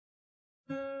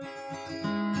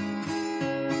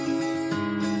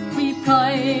We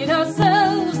pride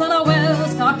ourselves on our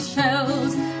well-stocked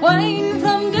shelves, wine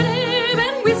from Deneb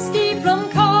and whiskey from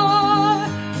Carr.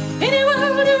 Any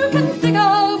world you can think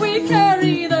of, we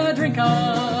carry the drink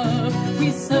of.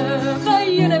 We serve the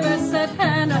universe at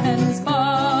Hanrahan's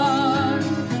bar.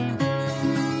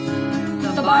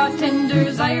 The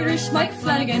bartender's Irish, Mike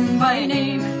Flanagan by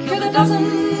name, killed a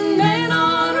dozen men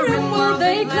on a rimworld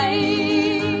they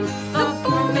claim. The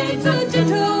barmaid's a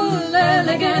gentle,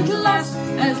 elegant lass,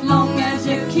 as long as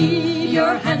you keep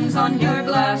your hands on your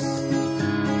glass.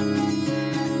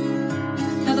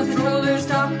 Now the patrollers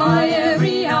stop by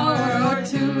every hour or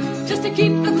two, just to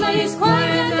keep the place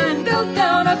quiet and build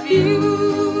down a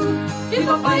few. If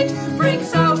a fight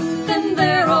breaks out, then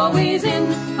they're always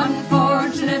in.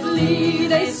 Unfortunately,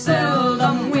 they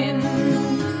seldom win.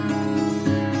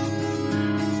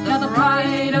 Now the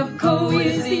pride of Co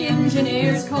is the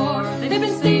engineers' corps. They've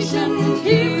been stationed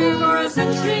here for a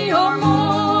century or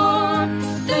more.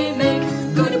 They make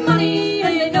good money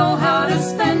and they know how to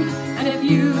spend, and if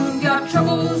you've got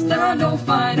troubles, there are no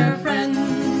finer friends.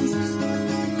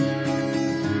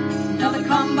 Now the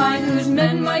combine whose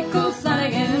men Michael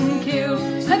Flanagan killed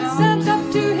had sent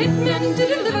up to hitmen to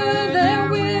deliver their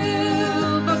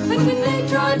will. But when they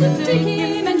tried to take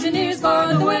him, engineers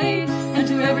barred the way, and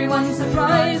to everyone's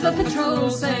surprise, the patrol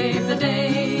saved the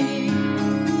day.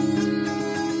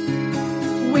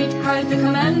 Wait, cried the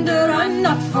commander, I'm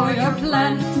not for your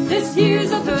plan. This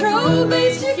here's a patrol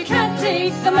base, you can't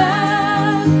take the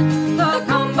man. The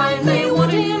combine, they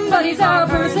want him, but he's our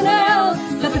personnel.